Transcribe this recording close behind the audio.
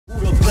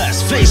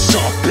last face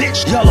off,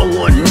 bitch. Y'all don't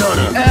want none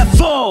of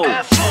F.O.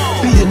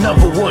 Be the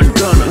 #1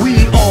 gunner.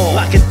 We all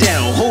lock it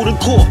down, hold a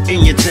court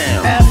in your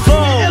town. F.O.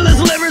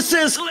 Illest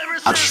lyricist.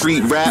 I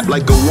street rap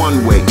like a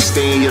one-way.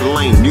 Stay in your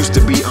lane, used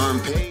to be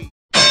unpaid.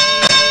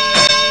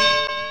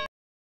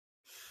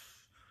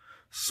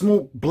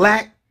 Smoke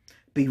Blaq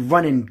be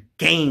running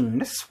game.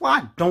 That's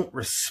why I don't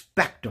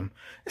respect him.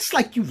 It's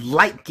like you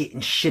like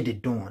getting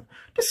shitted on.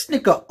 This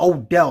nigga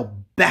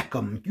Odell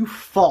Beckham, you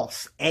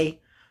false, eh?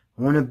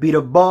 Wanna be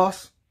the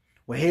boss?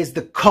 Well, here's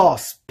the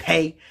cost,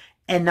 pay.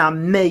 And I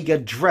may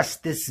address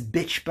this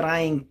bitch, but I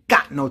ain't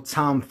got no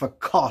time for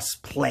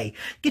cosplay.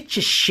 Get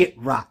your shit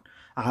right.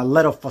 I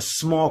let off a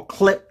small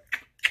clip.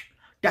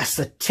 That's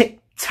a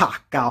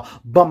TikTok. I'll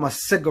bum a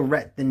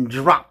cigarette, then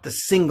drop the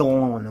single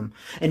on him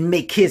and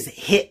make his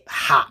hip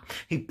hop.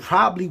 He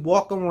probably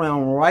walk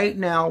around right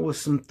now with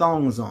some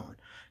thongs on.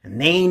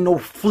 And they ain't no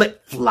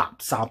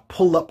flip-flops. I'll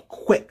pull up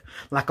quick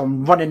like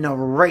I'm running a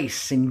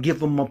race and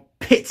give him a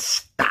pit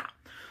stop.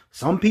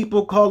 Some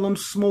people call him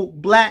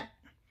Smoke Blaq,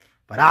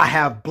 but I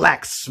have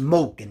Blaq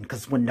smoking,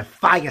 cause when the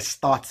fire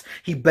starts,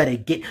 he better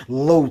get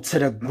low to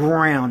the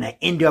ground and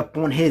end up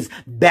on his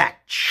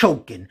back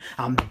choking.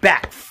 I'm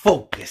back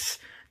focused.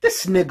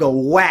 This nigga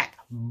whack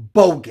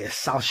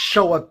bogus. I'll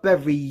show up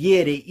every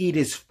year to eat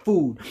his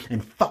food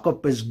and fuck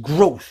up his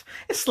growth.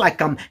 It's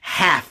like I'm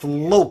half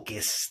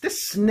locust.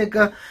 This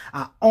nigga,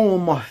 I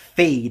own my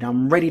fade.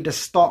 I'm ready to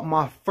start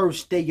my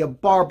first day of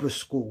barber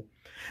school.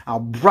 I'll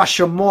brush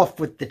him off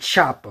with the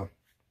chopper,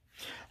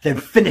 then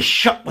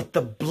finish up with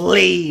the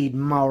blade.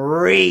 My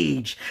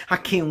rage, I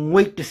can't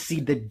wait to see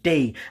the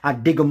day I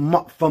dig him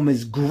up from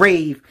his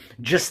grave,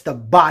 just to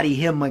body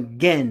him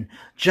again,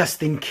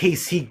 just in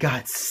case he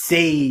got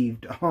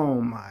saved.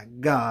 Oh my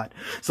God.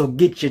 So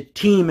get your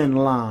team in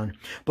line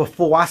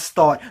before I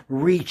start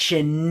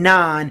reaching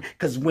 9,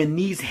 cause when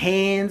these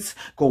hands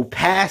go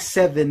past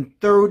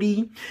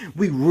 7:30,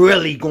 we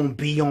really gonna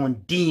be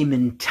on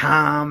demon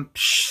time.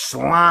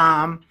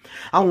 Slime,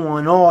 I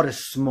want all the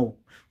smoke.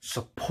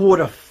 Support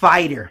a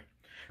fighter.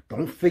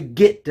 Don't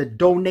forget to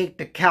donate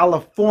to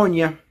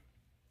California,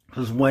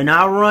 because when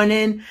I run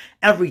in,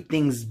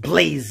 everything's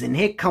blazing.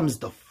 Here comes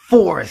the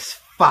forest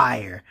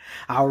fire.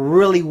 I'll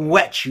really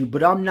wet you,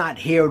 but I'm not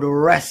here to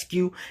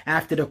rescue.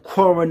 After the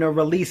coroner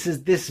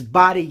releases this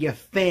body, your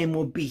fam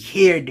will be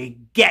here to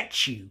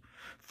get you.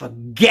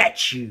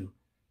 Forget you.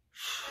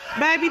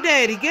 Baby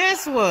daddy,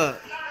 guess what?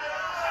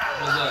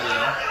 What's up,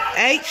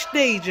 y'all?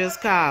 HD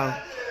just called.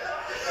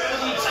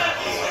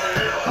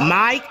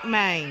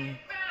 Maine.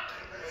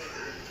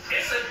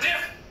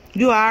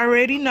 You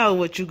already know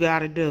what you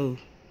gotta do.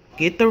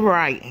 Get the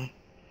writing.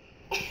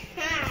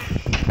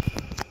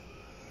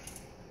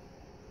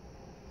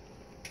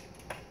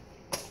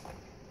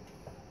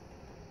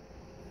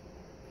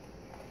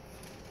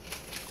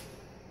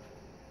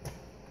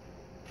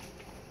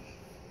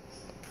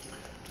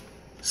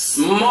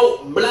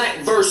 Smoke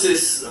Blaq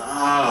versus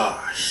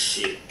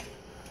shit.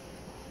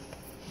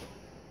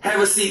 Have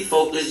a seat,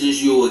 folks. It's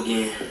just you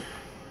again.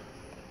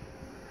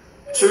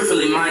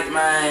 Truthfully,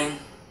 Maine,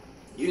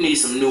 you need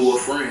some newer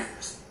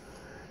friends.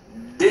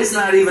 This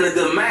not even a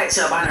good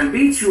matchup. I done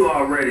beat you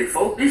already,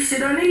 folks. This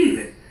shit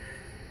uneven.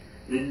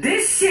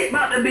 This shit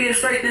about to be a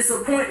straight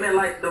disappointment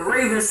like the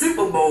Ravens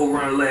Super Bowl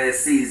run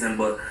last season,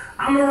 but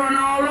I'ma run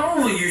all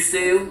over you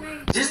still,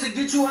 just to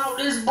get you out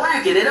this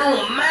bracket. It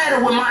don't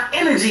matter what my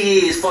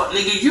energy is, fuck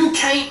nigga. You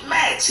can't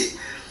match it.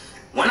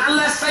 When I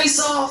left Face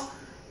Off,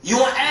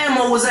 you and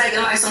Ammo was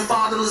acting like some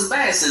fatherless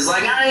bastards.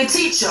 Like I ain't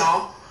teach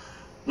y'all.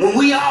 When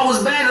we all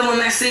was battling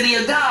that city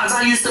of gods,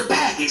 I used to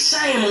pack it.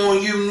 Shame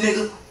on you,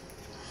 nigga.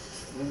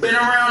 Been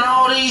around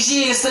all these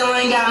years, still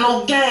ain't got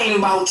no game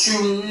about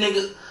you,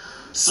 nigga.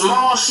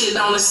 Small shit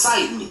don't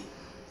excite me.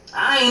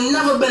 I ain't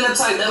never been the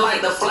type that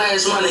like to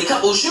flash money.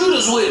 Couple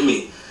shooters with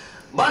me.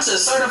 Bunch of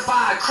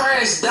certified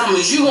crash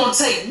dummies. You gonna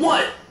take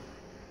what?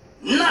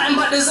 Nothing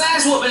but this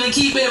ass whooping and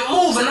keep it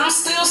moving. I'm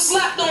still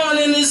slept on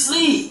in this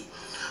league.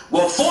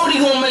 Well, 40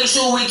 gonna make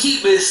sure we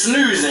keep it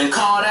snoozing.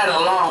 Call that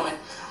alarming.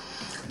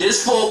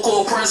 This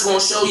full-core press gonna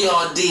show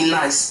y'all D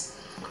nice.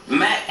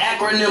 Mac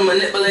acronym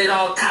manipulate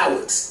all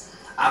cowards.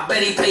 I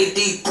bet he paid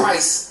D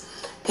price.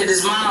 Hit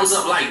his moms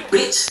up like,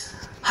 bitch,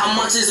 how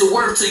much is it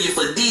worth to you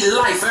for D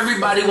life?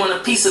 Everybody want a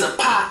piece of the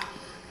pie.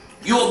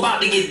 You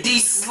about to get D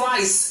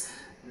slice.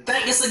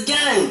 Think it's a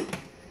game.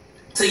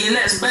 To your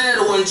next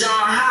battle in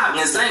John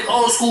Hopkins. Think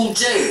old school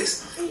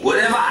jazz.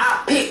 Whatever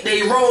I pick,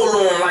 they roll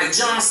on like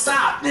John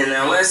Stockton.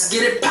 Now let's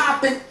get it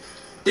poppin'.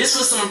 This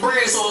was some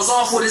bread, so it's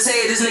off with his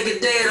head. This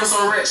nigga dead on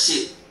some rat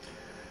shit.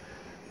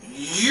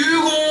 You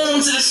going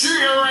to the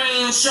shooting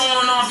range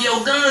showing off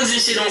your guns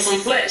and shit on some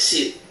flat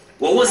shit.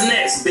 Well, what's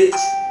next, bitch?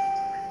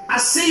 I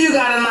see you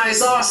got a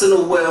nice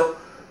arsenal. Well,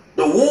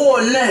 the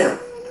war now.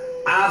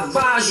 I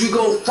advise you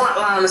go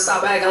frontline and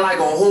stop acting like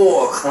a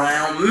whore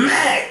clown.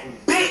 Mac,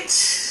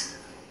 bitch!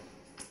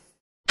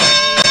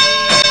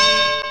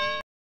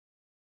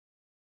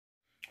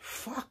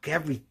 Fuck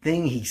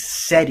everything he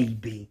said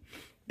he'd be.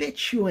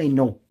 Bitch, you ain't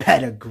no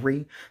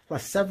pedigree.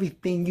 Plus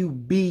everything you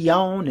be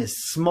on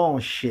is small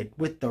shit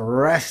with the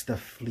rest of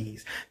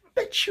fleas.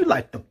 Bitch, you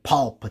like the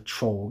Paw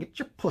Patrol. Get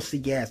your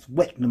pussy ass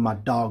wet when my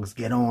dogs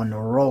get on the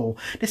roll.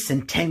 This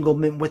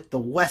entanglement with the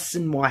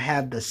Wesson will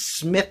have the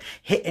Smith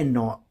hitting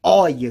on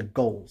all your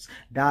goals.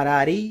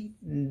 Da-da-dee,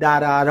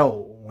 da-da-do.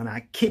 When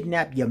I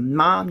kidnap your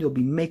mom, you'll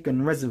be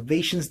making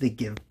reservations to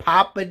give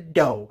Papa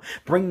dough.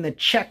 Bring the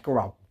check or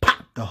I'll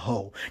pop the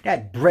hoe.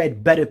 That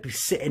bread better be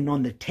sitting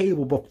on the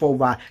table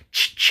before I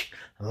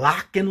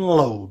lock and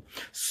load.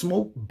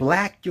 Smoke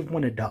Blaq, you're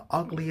one of the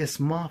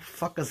ugliest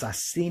motherfuckers I've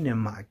seen in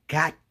my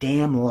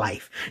goddamn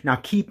life. Now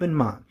keep in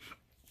mind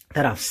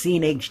that I've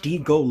seen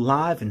HD go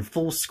live in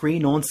full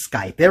screen on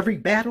Skype. Every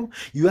battle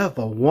you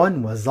ever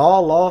won was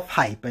all off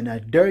hype, and a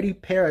dirty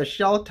pair of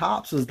shell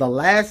tops was the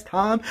last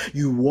time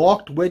you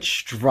walked with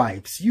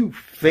stripes. You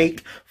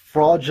fake,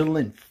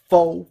 fraudulent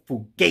foe,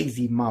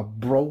 fugazi, my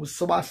bro.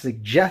 So I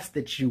suggest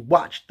that you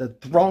watch The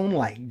Throne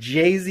like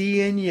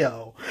Jay-Z and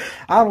Yo.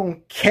 I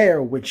don't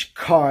care which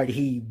card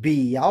he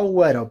be, I'll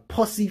wet a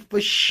pussy for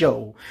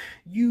show.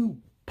 You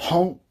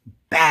punk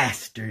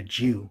bastard,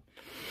 you.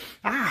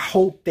 I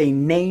hope they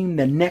name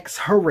the next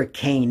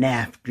hurricane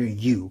after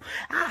you.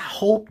 I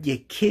hope your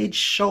kids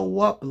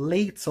show up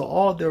late to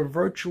all their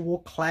virtual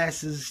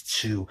classes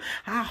too.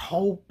 I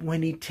hope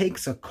when he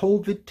takes a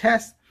COVID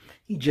test,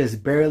 he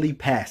just barely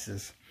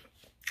passes.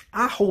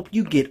 I hope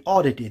you get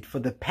audited for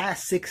the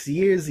past 6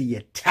 years of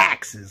your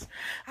taxes.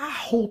 I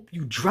hope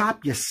you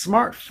drop your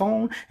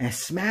smartphone and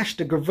smash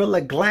the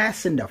Gorilla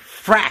Glass into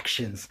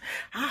fractions.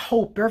 I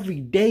hope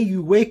every day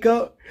you wake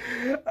up,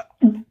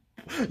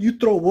 you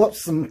throw up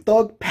some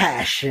thug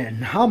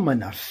passion. I'm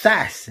an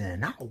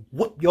assassin. I'll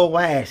whoop your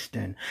ass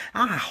then.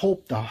 I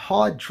hope the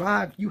hard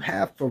drive you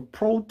have for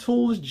Pro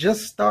Tools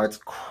just starts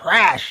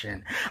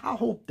crashing. I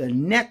hope the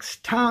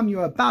next time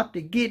you're about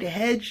to get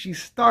head, she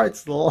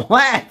starts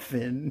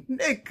laughing.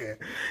 Nigga,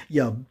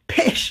 you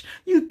bitch,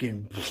 you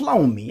can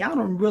blow me. I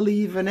don't really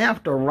even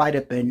have to write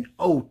up an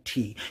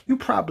OT. You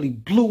probably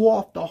blew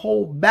off the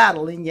whole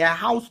battle in your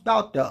house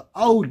about the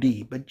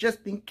OD. But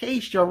just in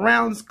case your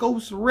rounds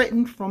ghost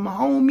written from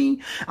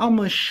homie,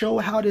 I'ma show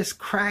how this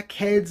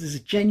crackhead's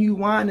as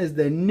genuine as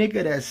the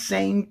nigga that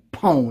sang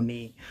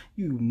Pony.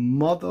 You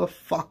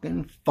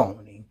motherfucking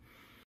phony.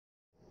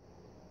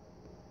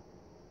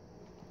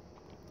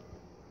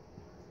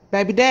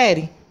 Baby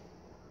daddy.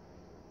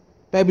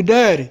 Baby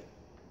daddy.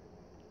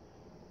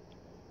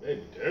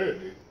 Baby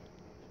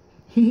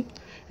daddy?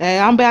 Hey,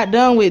 I'm about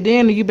done with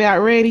dinner. You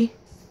about ready?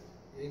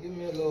 Yeah, give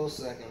me a little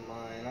second,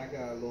 man. I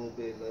got a little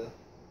bit left.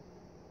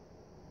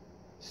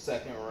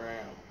 Second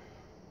round.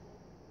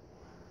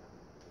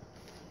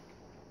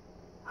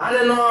 I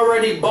done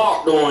already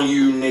barked on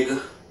you,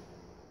 nigga.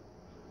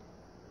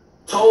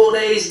 Told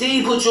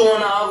HD put you on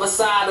the other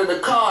side of the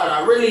card.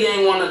 I really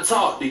ain't want to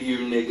talk to you,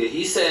 nigga.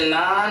 He said,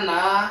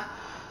 nah.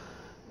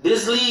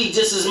 This league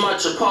just as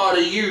much a part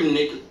of you,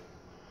 nigga.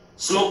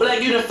 Smoke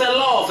Blaq, you done fell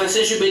off, and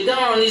since you been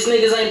gone, these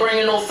niggas ain't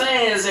bringing no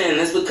fans in.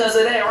 It's because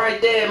of that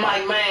right there,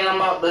 Mike Maine. I'm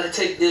about to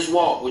take this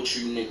walk with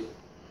you, nigga.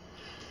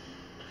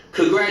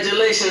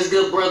 Congratulations,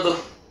 good brother.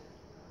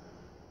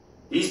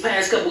 These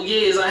past couple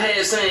years, I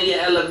had seen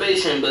your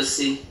elevation, but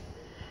see,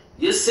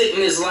 your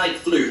sickness like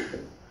flu.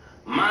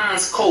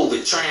 Mine's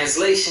COVID.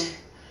 Translation: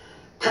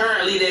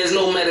 currently, there's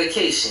no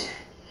medication.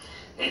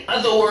 In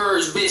other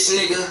words, bitch,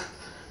 nigga,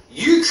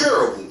 you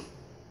curable.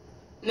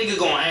 Nigga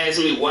gonna ask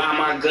me why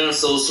my gun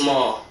so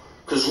small.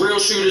 Cause real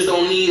shooters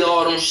don't need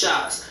all them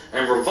shots,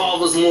 and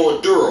revolvers more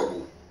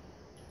durable.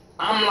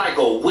 I'm like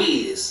a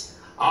whiz.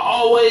 I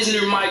always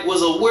knew Mike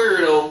was a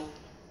weirdo,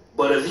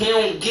 but if he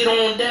don't get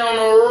on down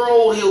the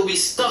road, he'll be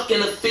stuck in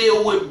the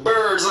field with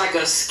birds like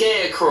a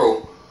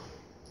scarecrow.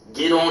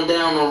 Get on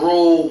down the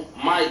road,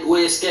 Mike,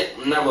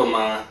 never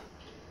mind.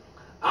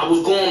 I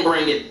was gonna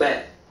bring it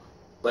back,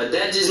 but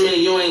that just means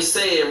you ain't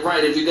say it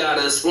right if you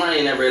gotta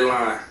explain every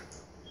line.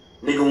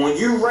 Nigga, when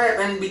you rap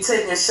and be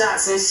taking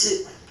shots and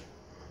shit,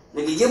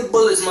 nigga, your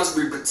bullets must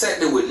be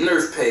protected with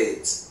Nerf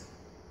pads.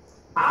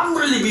 I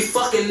really be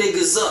fucking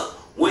niggas up,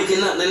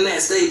 waking up the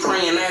next day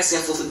praying,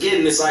 asking for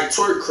forgiveness like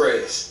twerk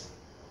crash.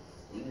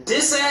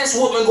 This ass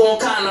whooping gonna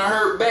kinda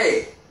hurt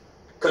bad,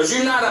 cause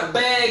you're not a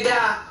bad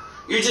guy,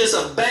 you're just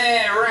a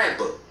bad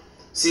rapper.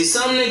 See,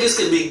 some niggas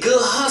can be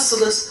good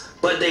hustlers,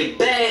 but they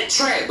bad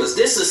trappers.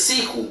 This a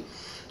sequel,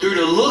 Through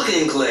the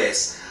Looking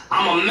Glass.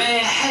 I'm a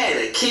Mad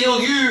Hatter,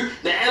 kill you,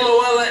 then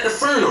LOL at the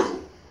funeral.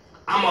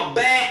 I'm a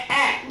bad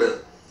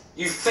actor,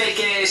 you fake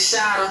ass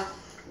shotter,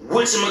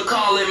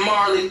 whatchamacallit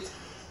Marley.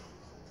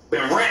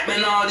 Been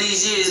rapping all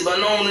these years, but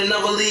known to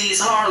never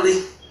leaves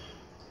Harley.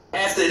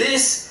 After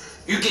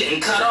this, you getting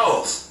cut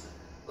off,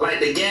 like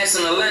the gas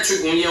and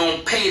electric when you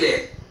don't pay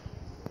that.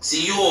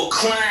 See, you a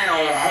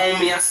clown,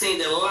 homie, I seen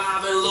the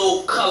live in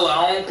low color,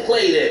 I don't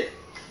play that.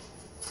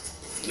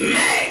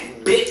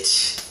 Mad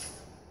bitch.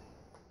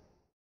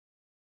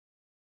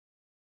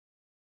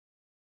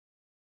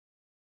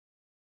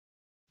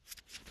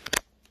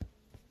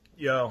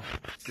 Yo,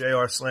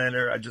 JR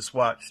Slander. I just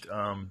watched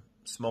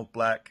Smoke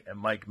Blaq and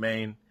Mike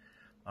Maine.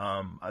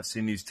 I've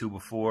seen these two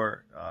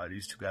before.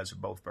 These two guys are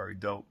both very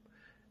dope.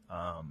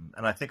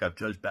 And I think I've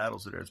judged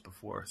battles of theirs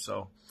before.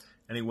 So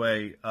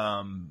anyway,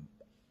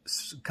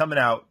 coming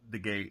out the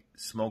gate,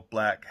 Smoke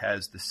Blaq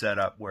has the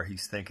setup where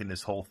he's thinking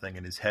this whole thing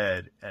in his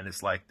head, and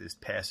it's like this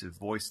passive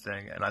voice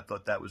thing. And I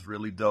thought that was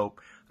really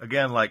dope.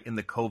 Again, like in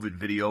the COVID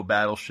video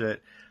battle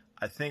shit,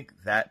 I think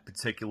that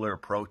particular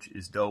approach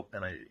is dope,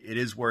 and it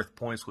is worth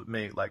points with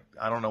me. Like,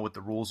 I don't know what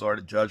the rules are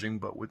to judging,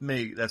 but with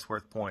me, that's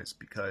worth points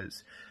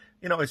because,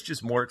 you know, it's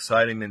just more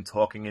exciting than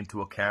talking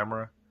into a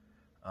camera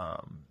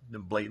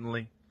than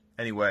blatantly.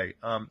 Anyway,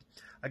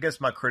 I guess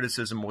my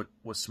criticism with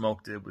what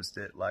Smoke did was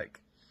that,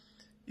 like,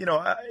 you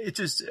know, it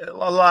just, a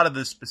lot of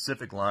the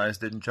specific lines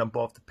didn't jump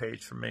off the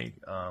page for me.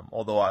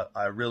 Although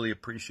I really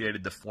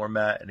appreciated the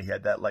format, and he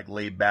had that like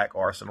laid back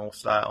Arsenal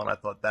style, and I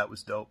thought that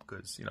was dope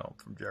because, you know,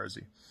 I'm from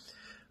Jersey.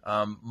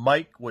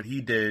 Mike, what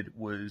he did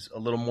was a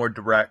little more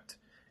direct,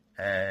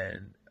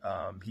 and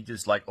he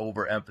just like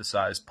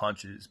overemphasized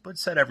punches, but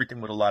said everything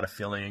with a lot of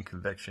feeling and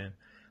conviction.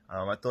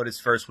 I thought his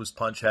first was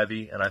punch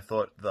heavy, and I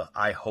thought the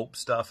I hope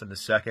stuff in the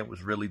second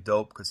was really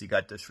dope because he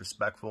got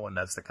disrespectful, and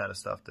that's the kind of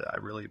stuff that I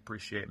really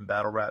appreciate in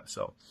battle rap.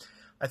 So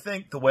I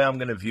think the way I'm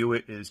going to view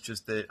it is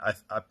just that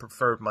I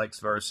preferred Mike's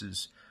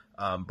verses,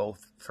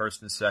 both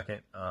first and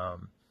second.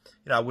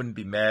 You know, I wouldn't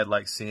be mad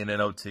like seeing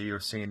NOT or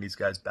seeing these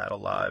guys battle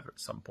live at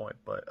some point,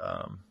 but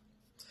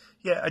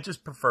yeah, I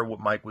just prefer what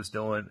Mike was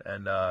doing,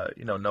 and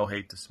you know, no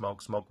hate to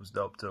Smoke. Smoke was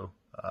dope too,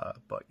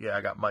 but yeah,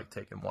 I got Mike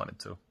taking 1 and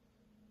 2.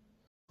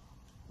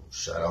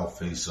 Shout out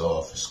Face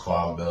Off. It's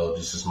Quan Bell.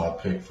 This is my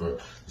pick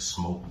for the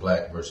Smoke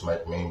Blaq versus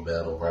Mike Maine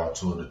battle, round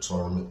 2 of the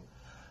tournament.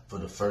 For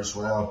the first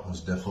round, it was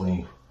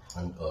definitely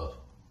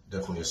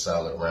a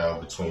solid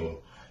round between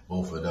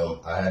both of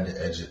them. I had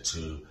to edge it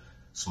to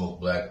Smoke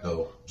Blaq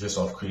though, just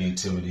off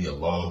creativity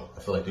alone.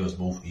 I feel like they was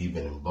both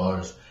even in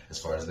bars as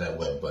far as that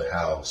went, but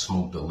how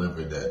Smoke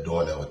delivered that,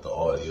 doing that with the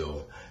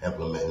audio,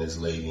 implementing his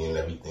lady and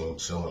everything,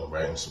 chilling,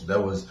 right? And so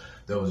that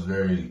was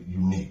very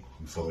unique.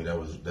 You feel me? That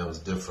was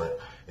different,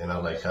 and I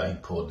like how he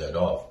pulled that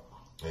off.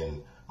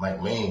 And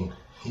Mike Maine,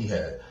 he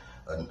had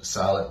a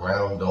solid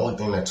round. The only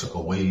thing that took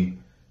away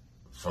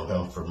from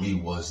him for me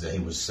was that he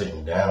was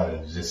sitting down,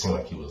 and it just seemed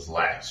like he was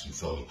lax. You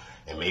feel me?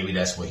 And maybe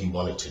that's what he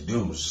wanted to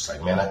do. It was just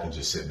like, man, I can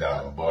just sit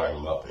down and bar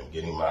him up and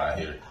get him out of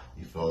here.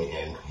 You feel me?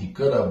 And he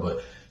could have,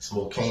 but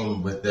Smoke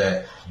came with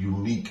that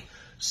unique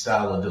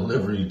style of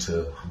delivery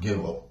to give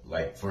him,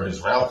 like, for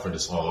his round for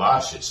this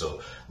online shit.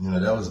 So, you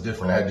know, that was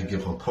different. I had to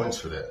give him points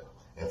for that.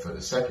 And for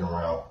the second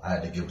round, I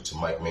had to give it to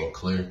Mike Maine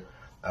clear.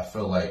 I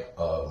feel like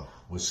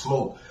with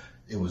Smoke,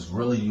 it was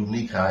really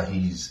unique how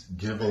he's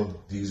given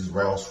these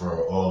rounds for an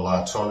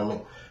online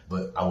tournament.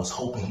 But I was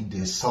hoping he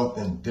did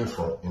something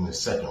different in the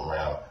second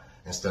round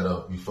instead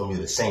of, you feel me,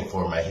 the same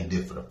format he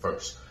did for the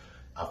first.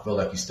 I feel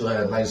like he still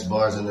had nice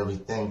bars and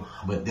everything,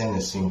 but then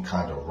it seemed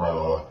kind of run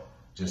on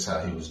just how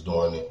he was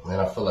doing it. And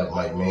I feel like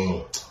Mike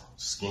Maine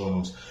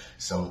schemes,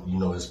 some, you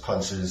know, his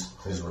punches,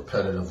 his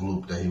repetitive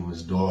loop that he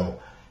was doing,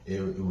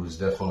 it was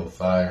definitely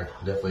fire.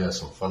 Definitely had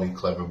some funny,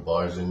 clever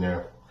bars in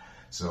there.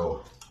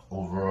 So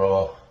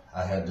overall,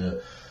 I had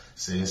to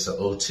say it's an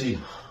OT,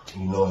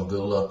 you know, and good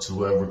luck to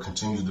whoever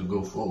continues to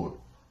go forward.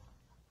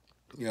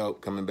 Yo,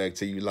 coming back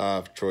to you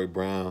live, Troy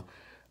Brown.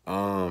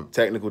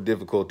 Technical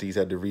difficulties,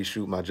 had to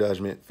reshoot my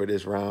judgment for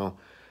this round.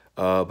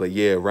 But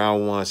yeah,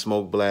 round 1,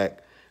 Smoke Blaq,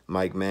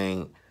 Mike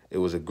Maine. It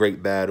was a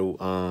great battle.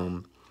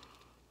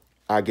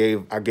 I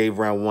gave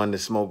round 1 to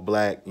Smoke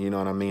Blaq, you know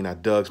what I mean? I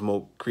dug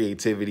Smoke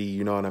creativity,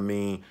 you know what I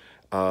mean?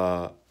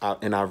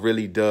 And I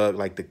really dug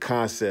like the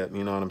concept,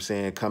 you know what I'm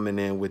saying? Coming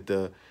in with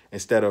the,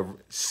 instead of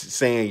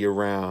saying your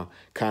round,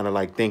 kind of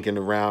like thinking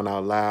the round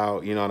out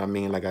loud, you know what I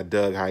mean? Like I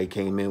dug how he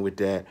came in with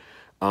that.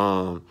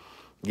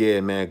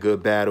 Yeah, man,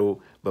 good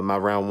battle. But my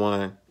round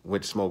 1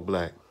 went to Smoke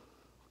Blaq.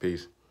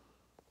 Peace.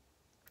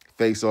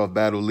 Face Off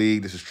Battle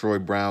League. This is Troy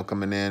Brown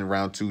coming in.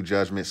 Round 2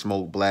 judgment.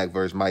 Smoke Blaq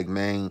versus Mike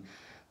Maine.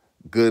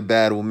 Good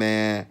battle,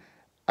 man.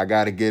 I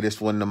got to give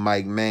this one to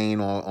Mike Maine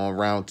on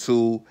round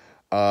 2.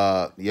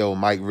 Yo,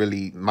 Mike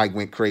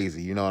went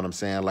crazy. You know what I'm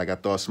saying? Like I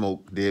thought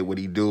Smoke did what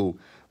he do.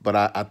 But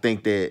I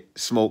think that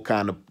Smoke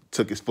kind of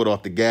took his foot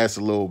off the gas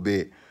a little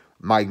bit.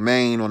 Mike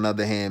Maine, on the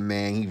other hand,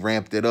 man, he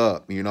ramped it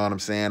up. You know what I'm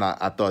saying?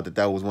 I thought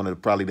that was one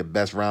of probably the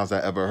best rounds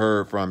I ever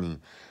heard from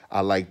him.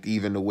 I liked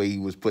even the way he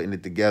was putting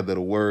it together,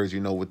 the words,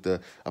 you know, with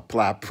the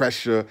apply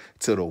pressure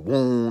to the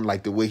wound,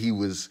 like the way he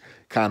was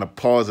kind of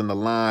pausing the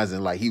lines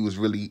and like he was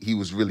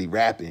really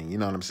rapping. You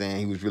know what I'm saying?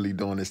 He was really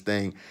doing his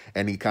thing,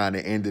 and he kind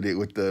of ended it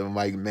with the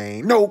Mike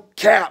Maine, no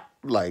cap,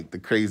 like the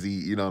crazy,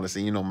 you know what I'm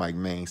saying? You know, Mike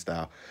Maine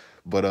style.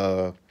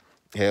 But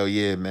hell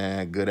yeah,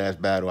 man, good ass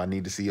battle. I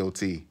need to see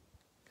OT.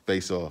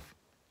 Face Off.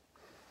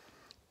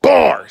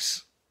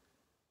 Bars.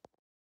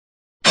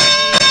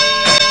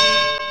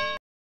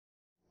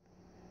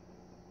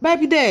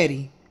 Baby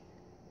daddy.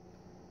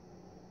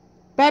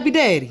 Baby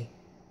daddy.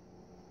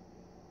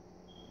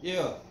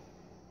 Yeah.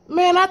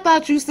 Man, I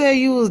thought you said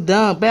you was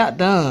done, about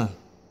done.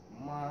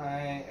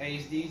 My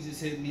HD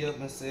just hit me up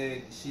and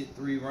said shit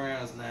 3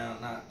 rounds now,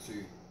 not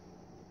 2.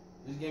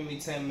 Just give me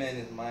 10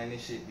 minutes, man.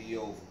 This shit be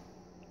over.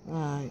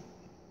 Alright.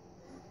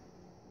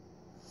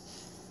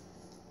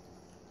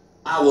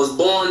 I was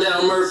born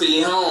down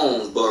Murphy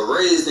Homes, but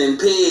raised in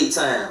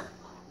Pigtown.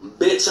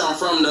 Bitch, I'm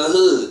from the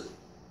hood.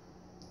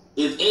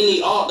 If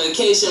any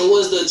altercation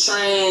was the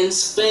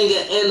trans finger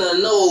in the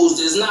nose,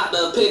 it's not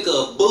to pick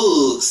a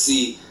bug.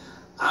 See,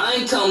 I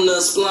ain't come to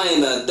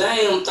explain a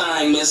damn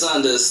thing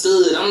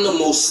misunderstood. I'm the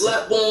most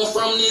slept on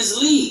from this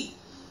league.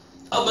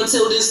 Up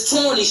until this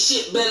 20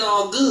 shit been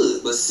all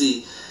good. But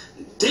see,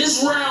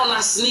 this round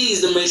I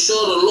sneezed to make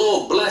sure the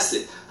Lord bless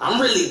it. I'm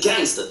really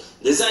gangster.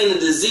 This ain't a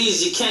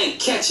disease, you can't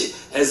catch it.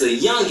 As a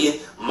youngin',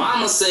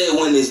 mama said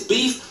when it's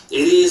beef, it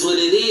is what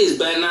it is.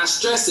 Better not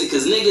stress it,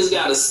 cause niggas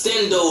gotta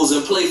stendos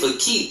and play for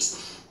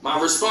keeps.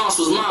 My response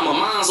was, mama,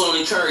 mine's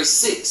only carry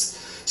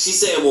 6. She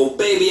said, well,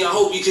 baby, I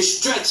hope you can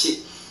stretch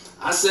it.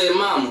 I said,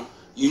 mama,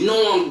 you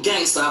know I'm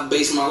gangster. I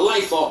base my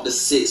life off the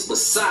 6.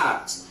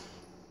 Besides,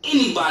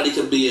 anybody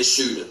could be a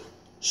shooter.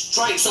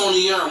 Stripes on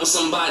the arm when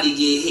somebody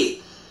get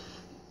hit.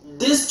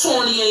 This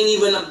tourney ain't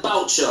even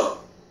about y'all.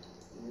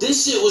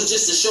 This shit was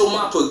just to show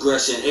my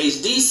progression.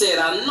 HD said,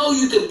 I know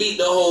you can beat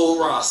the whole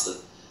roster,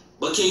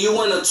 but can you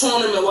win a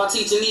tournament while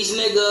teaching each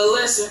nigga a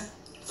lesson?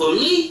 For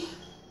me,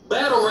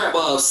 battle rap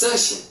a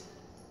obsession.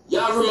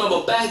 Y'all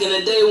remember back in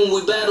the day when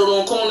we battled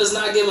on corners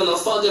not giving a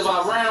fuck if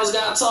our rounds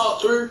got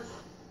talked through?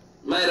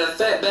 Matter of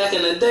fact, back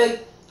in the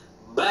day,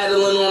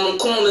 battling on them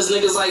corners,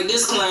 niggas like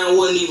this clown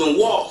wouldn't even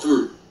walk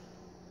through.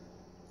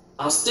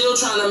 I'm still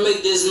trying to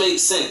make this make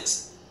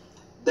sense.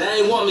 They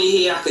ain't want me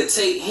here, I could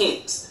take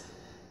hints.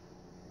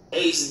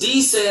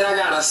 HD said I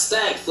got a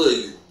stack for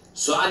you,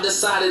 so I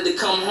decided to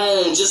come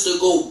home just to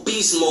go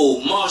beast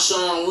mode,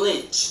 Marshawn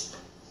Lynch.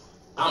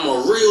 I'm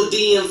a real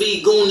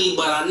DMV goonie,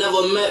 but I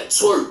never met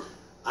Twerk.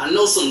 I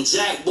know some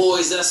jack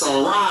boys that's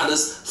on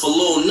riders, for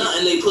little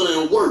nothing they put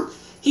in work.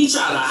 He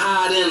tried to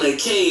hide in a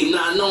cave,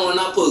 not knowing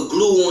I put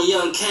glue on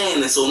young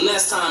cannon, so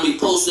next time he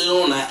posted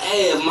on the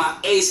ad, my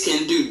ace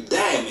can do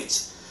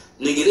damage.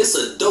 Nigga, this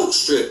a dope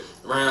strip.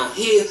 Around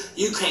here,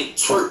 you can't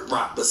twerk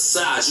rock.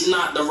 Besides, you're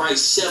not the right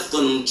chef for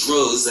them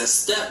drugs that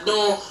stepped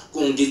on,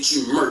 gonna get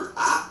you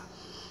murked.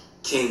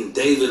 King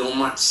David on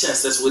my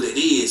chest, that's what it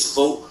is,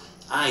 folk.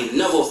 I ain't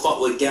never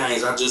fucked with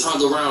gangs, I just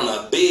hung around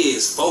the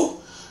beds,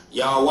 folk.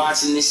 Y'all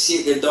watching this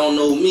shit that don't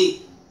know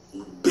me,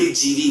 Big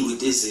GD what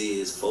this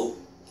is, folk.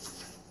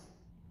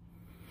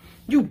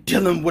 You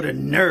dealing with a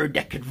nerd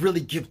that could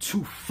really give 2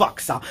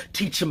 fucks. I'll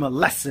teach him a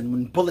lesson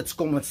when bullets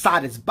go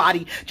inside his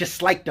body,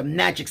 just like the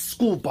magic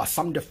school bus.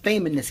 I'm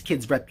defaming this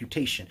kid's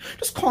reputation.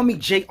 Just call me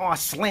J.R.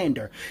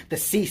 Slander. The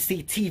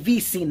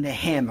CCTV seen the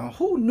hammer.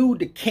 Who knew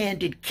the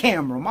candid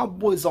camera? My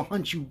boys will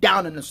hunt you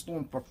down in the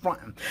storm for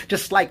frontin',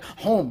 just like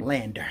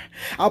Homelander.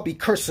 I'll be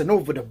cursing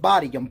over the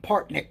body. I'm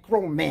part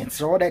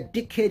necromancer. All that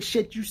dickhead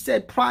shit you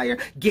said prior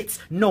gets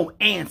no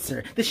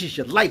answer. This is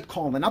your life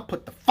calling. I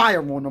put the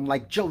fire on them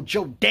like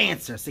JoJo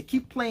Dancer. So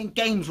keep playing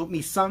games with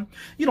me, son.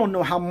 You don't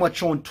know how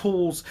much on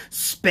tools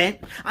spent.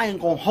 I ain't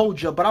gonna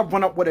hold you, but I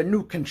run up with a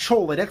new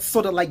controller. That's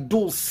sort of like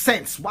dual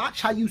sense.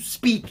 Watch how you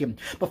speaking.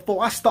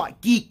 Before I start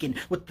geeking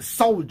with the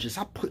soldiers,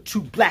 I put 2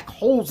 black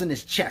holes in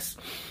his chest.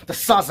 The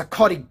size of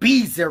Cardi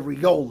B's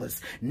areolas.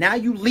 Now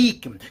you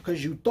leaking,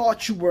 cause you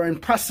thought you were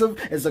impressive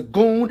as a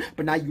goon,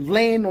 but now you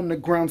laying on the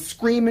ground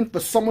screaming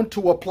for someone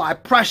to apply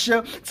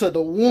pressure to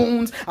the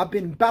wounds. I've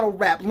been battle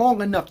rap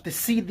long enough to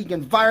see the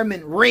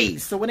environment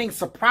raise, so it ain't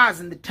surprising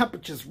the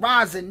temperature's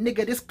rising.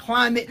 Nigga, this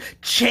climate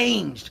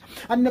changed.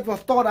 I never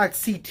thought I'd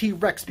see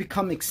T-Rex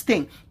become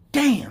extinct.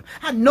 Damn,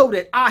 I know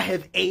that I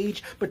have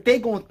aged, but they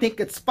gonna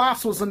think it's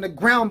fossils on the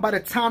ground by the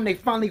time they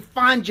finally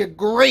find your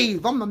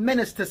grave. I'm a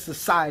menace to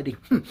society.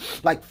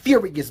 Like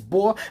Furious,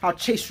 boy. I'll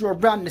chase you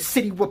around the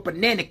city with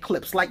banana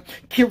clips like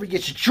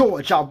Curious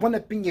George. I'll run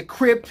up in your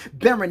crib,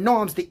 bearing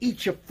arms to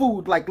eat your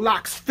food like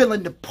locks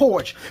filling the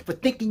porch. For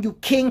thinking you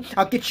king,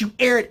 I'll get you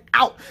aired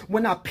out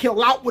when I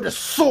peel out with a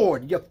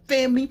sword. Your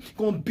family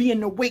gonna be in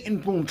the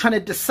waiting room trying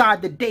to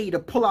decide the day to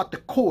pull out the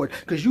cord,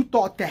 cause you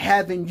thought that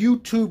having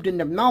YouTubed in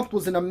the mouth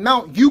was an amount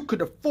you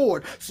could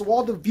afford. So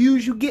all the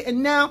views you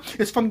getting now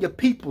is from your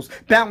peoples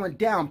bowing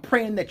down,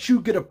 praying that you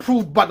get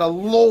approved by the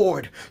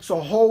Lord. So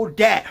hold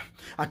that.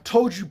 I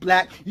told you,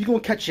 Blaq, you gonna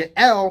catch an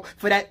L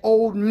for that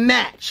old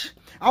match.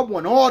 I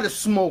want all the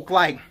smoke,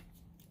 like,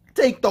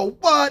 take the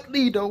what,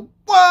 lead the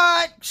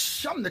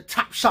what? I'm the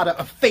top shotter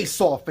of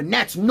Face Off, and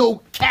that's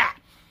no cap.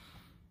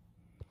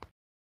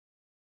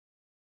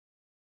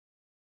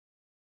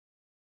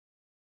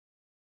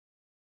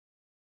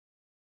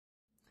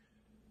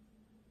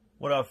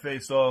 What up,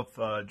 Face Off?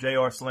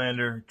 J.R.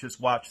 Slander. Just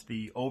watched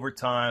the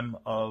overtime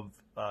of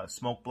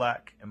Smoke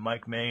Blaq and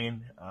Mike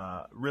Maine.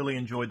 Really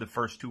enjoyed the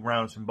first 2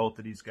 rounds from both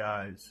of these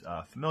guys.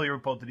 Familiar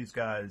with both of these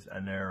guys,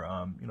 and they're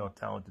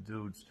talented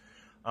dudes.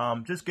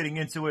 Just getting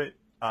into it.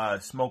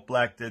 Smoke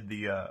Blaq did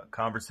the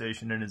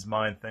conversation in his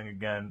mind thing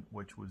again,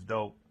 which was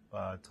dope.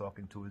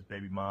 Talking to his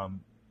baby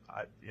mom.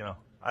 I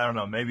don't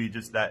know. Maybe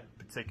just that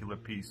particular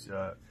piece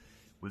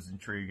was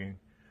intriguing.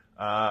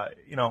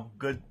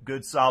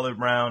 Good solid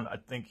round. I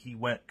think he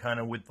went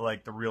kind of with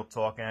like the real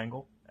talk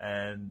angle,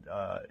 And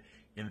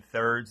in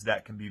thirds,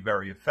 that can be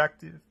very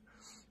effective.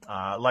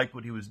 I liked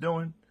what he was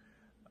doing.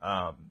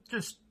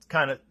 Just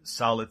kind of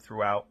solid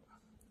throughout.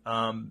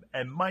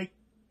 And Mike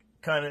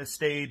kind of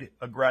stayed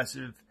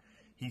aggressive.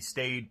 He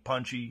stayed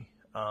punchy.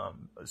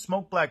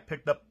 Smoke Blaq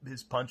picked up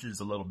his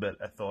punches a little bit,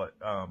 I thought.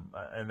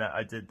 And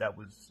that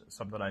was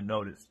something I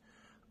noticed.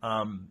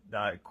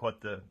 I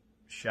caught the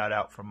shout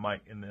out from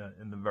Mike in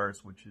the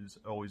verse, which is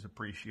always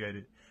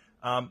appreciated.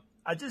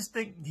 I just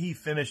think he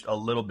finished a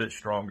little bit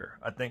stronger.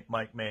 I think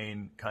Mike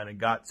Maine kind of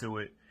got to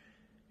it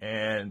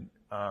and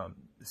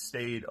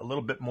stayed a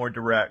little bit more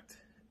direct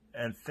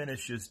and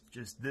finished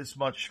just this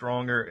much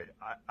stronger.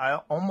 I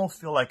almost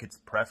feel like it's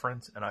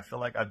preference, and I feel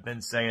like I've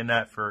been saying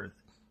that for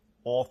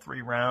all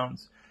 3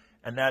 rounds,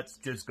 and that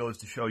just goes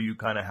to show you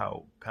kind of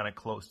how kind of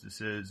close this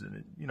is.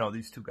 And, you know,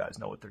 these two guys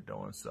know what they're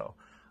doing. So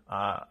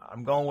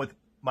I'm going with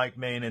Mike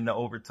Maine in the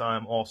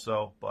overtime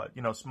also, but,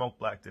 you know, Smoke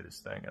Blaq did his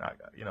thing,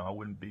 and I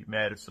wouldn't be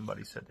mad if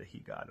somebody said that he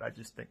got it. I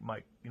just think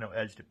Mike,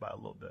 edged it by a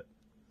little bit.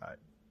 All right,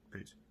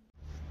 peace.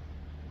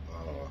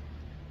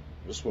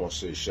 Just want to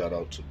say shout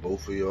out to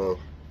both of y'all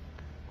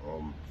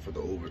for the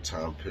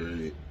overtime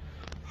period.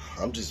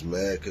 I'm just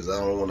mad because I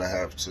don't want to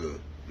have to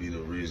be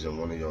the reason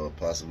one of y'all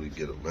possibly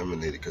get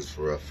eliminated, because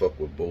I fuck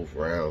with both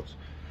rounds,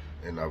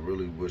 and I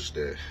really wish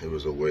that it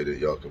was a way that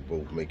y'all could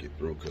both make it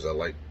through, because I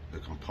like the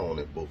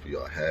component both of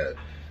y'all had.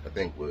 I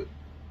think with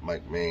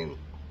Mike Maine,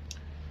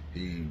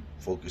 he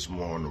focused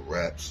more on the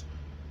raps,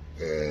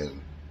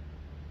 and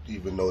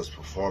even though his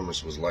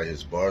performance was light,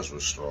 his bars were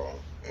strong,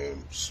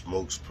 and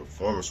Smoke's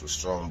performance was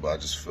strong, but I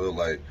just feel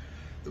like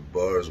the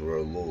bars were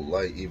a little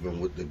light, even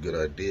with the good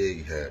idea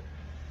he had.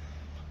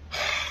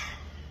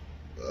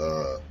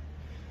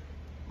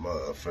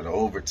 For the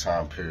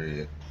overtime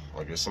period,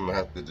 I guess I'm gonna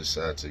have to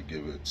decide to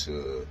give it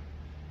to.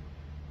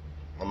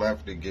 I'm gonna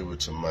have to give it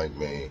to Mike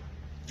Maine,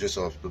 just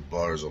off the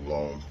bars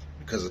alone,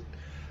 because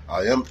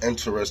I am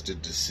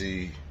interested to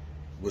see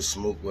what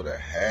Smoke would have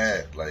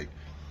had. Like,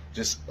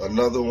 just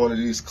another one of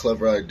these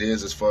clever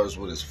ideas as far as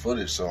with his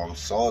footage. So I'm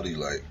salty.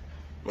 Like,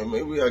 man,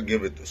 maybe I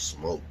give it to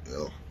Smoke,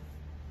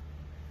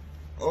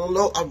 I don't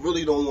know. I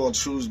really don't want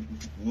to choose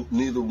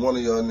neither one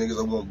of y'all niggas.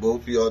 I want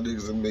both of y'all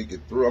niggas to make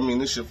it through. I mean,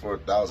 this shit for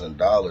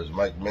 $1,000.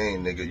 Mike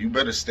Maine, nigga, you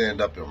better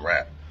stand up and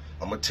rap.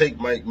 I'm going to take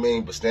Mike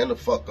Maine, but stand the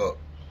fuck up.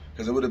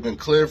 Because it would have been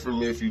clear for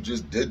me if you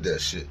just did that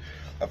shit.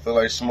 I feel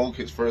like Smoke,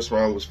 his first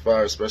round was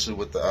fire, especially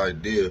with the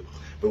idea.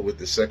 But with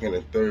the second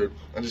and third,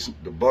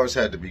 the bars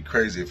had to be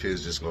crazy if he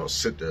was just going to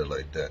sit there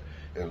like that.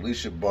 And at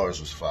least your bars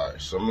was fire.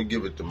 So I'm going to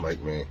give it to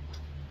Mike Maine.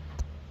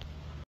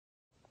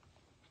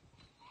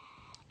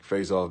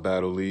 Face Off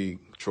Battle League,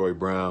 Troy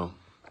Brown,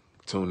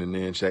 tuning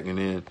in, checking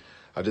in.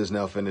 I just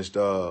now finished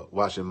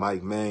watching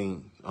Mike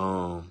Maine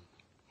and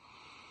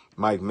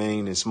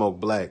Smoke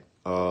Blaq,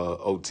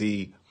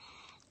 OT.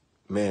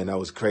 Man, that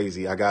was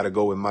crazy. I got to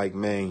go with Mike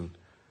Maine.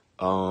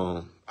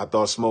 I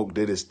thought Smoke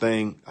did his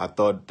thing. I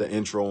thought the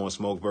intro on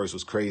Smoke verse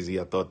was crazy.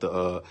 I thought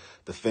the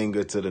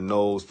finger to the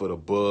nose for the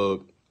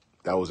bug,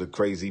 that was a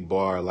crazy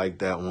bar. I like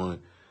that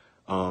one.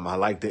 I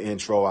like the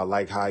intro. I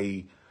like how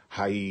he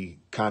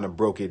kind of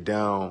broke it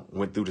down,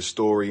 went through the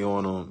story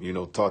on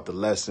him, taught the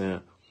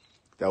lesson.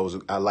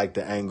 I like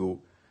the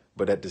angle,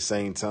 but at the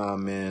same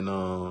time, man,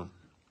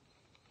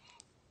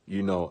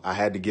 I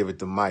had to give it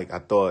to Mike. I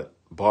thought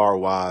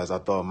bar-wise,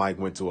 Mike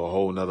went to a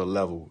whole nother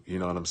level. You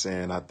know what I'm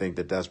saying? I think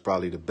that's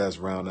probably the best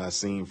round I've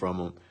seen from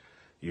him.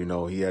 He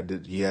had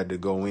to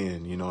go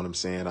in. You know what I'm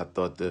saying? I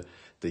thought the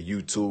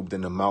YouTube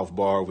and the mouth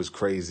bar was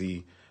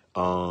crazy.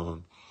 The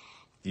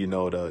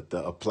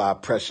apply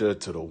pressure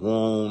to the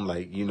wound,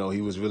 like, he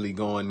was really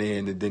going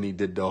in, and then he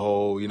did the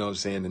whole,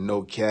 the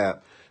no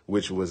cap,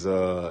 which was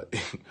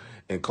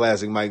in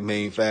classic Mike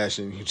Maine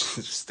fashion, you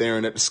just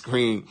staring at the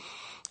screen,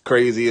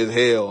 crazy as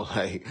hell.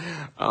 Like,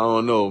 I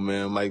don't know,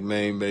 man. Mike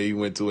Maine, man, he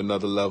went to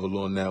another level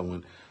on that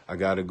one. I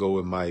gotta go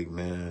with Mike,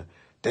 man.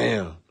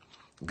 Damn.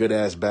 Good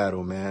ass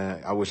battle,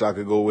 man. I wish I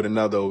could go with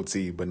another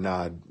OT, but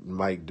nah,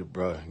 Mike,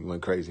 bruh, he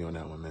went crazy on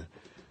that one, man.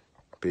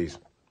 Peace.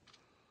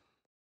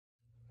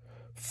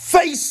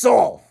 Face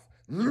off,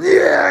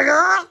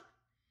 nigga!